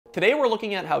Today we're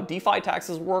looking at how DeFi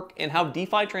taxes work and how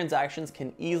DeFi transactions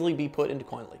can easily be put into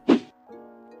Koinly.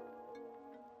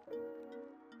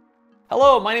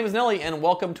 Hello, my name is Nelly and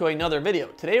welcome to another video.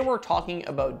 Today we're talking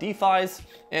about DeFis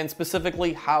and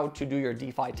specifically how to do your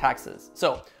DeFi taxes.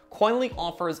 So Koinly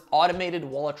offers automated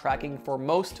wallet tracking for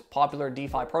most popular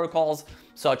DeFi protocols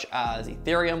such as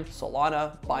Ethereum,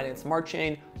 Solana, Binance Smart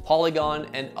Chain, Polygon,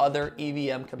 and other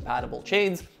EVM compatible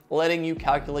chains, letting you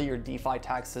calculate your DeFi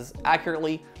taxes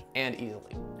accurately and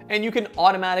easily. And you can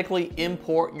automatically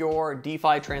import your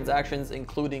DeFi transactions,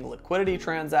 including liquidity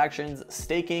transactions,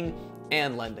 staking,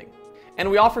 and lending. And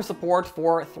we offer support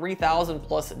for 3,000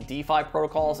 plus DeFi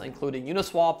protocols, including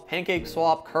Uniswap,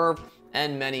 PancakeSwap, Curve,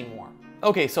 and many more.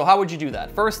 Okay, so how would you do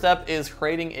that? First step is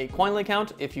creating a Koinly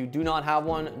account. If you do not have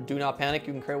one, do not panic.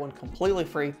 You can create one completely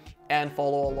free and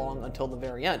follow along until the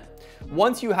very end.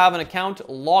 Once you have an account,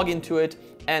 log into it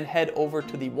and head over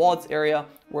to the wallets area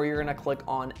where you're gonna click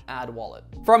on Add Wallet.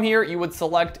 From here, you would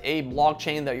select a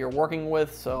blockchain that you're working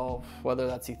with. So whether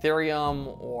that's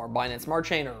Ethereum or Binance Smart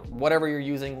Chain or whatever you're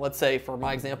using, let's say for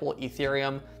my example,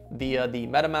 Ethereum via the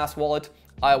MetaMask wallet,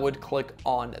 I would click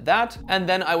on that. And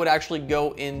then I would actually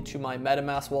go into my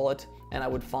MetaMask wallet and I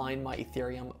would find my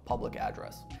Ethereum public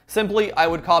address. Simply, I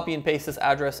would copy and paste this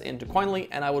address into Koinly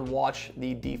and I would watch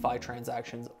the DeFi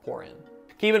transactions pour in.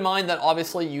 Keep in mind that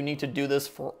obviously you need to do this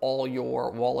for all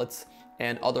your wallets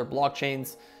and other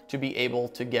blockchains to be able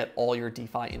to get all your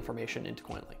DeFi information into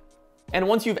Koinly. And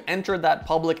once you've entered that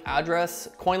public address,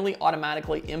 Koinly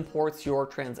automatically imports your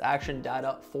transaction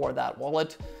data for that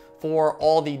wallet for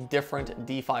all the different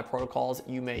DeFi protocols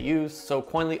you may use. So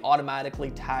Koinly automatically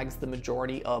tags the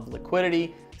majority of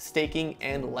liquidity, staking,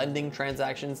 and lending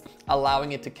transactions,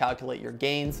 allowing it to calculate your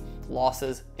gains,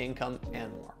 losses, income,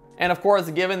 and more. And of course,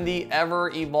 given the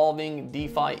ever-evolving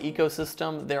DeFi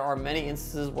ecosystem, there are many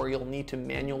instances where you'll need to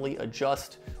manually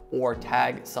adjust or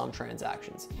tag some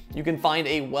transactions. You can find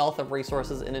a wealth of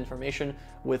resources and information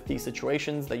with these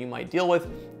situations that you might deal with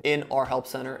in our help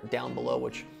center down below,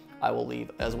 which I will leave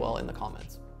as well in the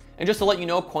comments. And just to let you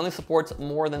know, Koinly supports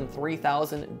more than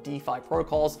 3,000 DeFi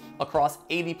protocols across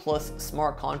 80 plus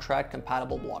smart contract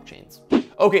compatible blockchains.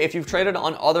 Okay, if you've traded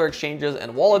on other exchanges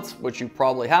and wallets, which you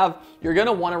probably have, you're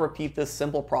gonna wanna repeat this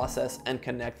simple process and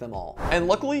connect them all. And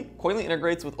luckily, Koinly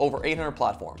integrates with over 800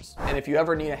 platforms. And if you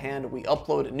ever need a hand, we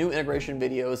upload new integration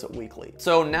videos weekly.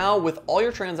 So now with all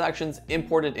your transactions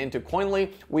imported into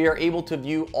Koinly, we are able to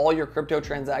view all your crypto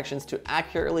transactions to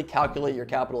accurately calculate your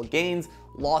capital gains,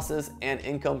 losses, and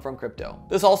income from crypto.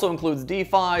 This also includes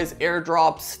DeFis,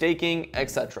 airdrops, staking,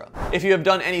 etc. If you have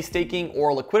done any staking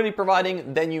or liquidity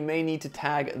providing, then you may need to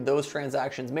tag those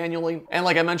transactions manually. And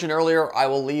like I mentioned earlier, I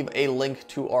will leave a link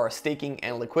to our staking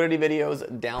and liquidity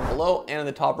videos down below and in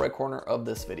the top right corner of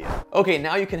this video. Okay,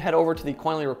 now you can head over to the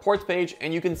Koinly reports page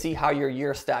and you can see how your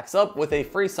year stacks up with a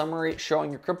free summary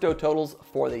showing your crypto totals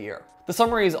for the year. The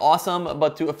summary is awesome,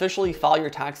 but to officially file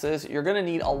your taxes, you're gonna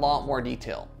need a lot more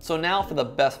detail. So now for the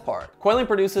best part. Koinly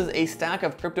produces a stack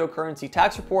of cryptocurrency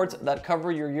tax reports that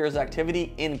cover your year's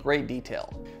activity in great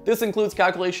detail. This includes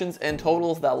calculations and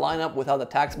totals that line up with how the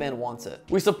taxman wants it.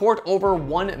 We support over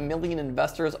 1 million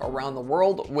investors around the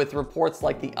world with reports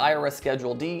like the IRS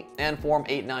Schedule D and Form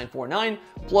 8949,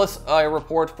 plus a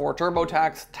report for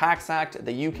TurboTax, Tax Act,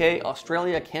 the UK,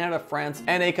 Australia, Canada, France,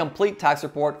 and a complete tax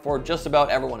report for just about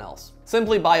everyone else.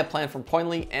 Simply buy a plan from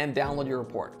Koinly and download your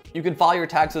report. You can file your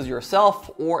taxes yourself,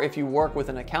 or if you work with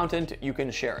an accountant, you can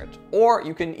share it. Or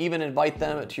you can even invite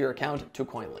them to your account to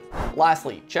Koinly.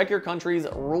 Lastly, check your country's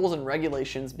rules and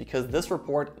regulations because this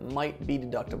report might be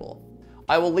deductible.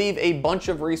 I will leave a bunch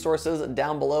of resources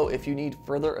down below if you need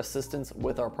further assistance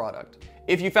with our product.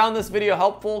 If you found this video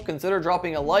helpful, consider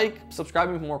dropping a like,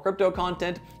 subscribing for more crypto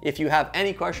content. If you have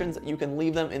any questions, you can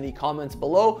leave them in the comments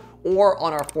below or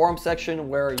on our forum section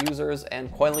where users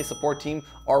and Koinly support team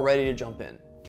are ready to jump in.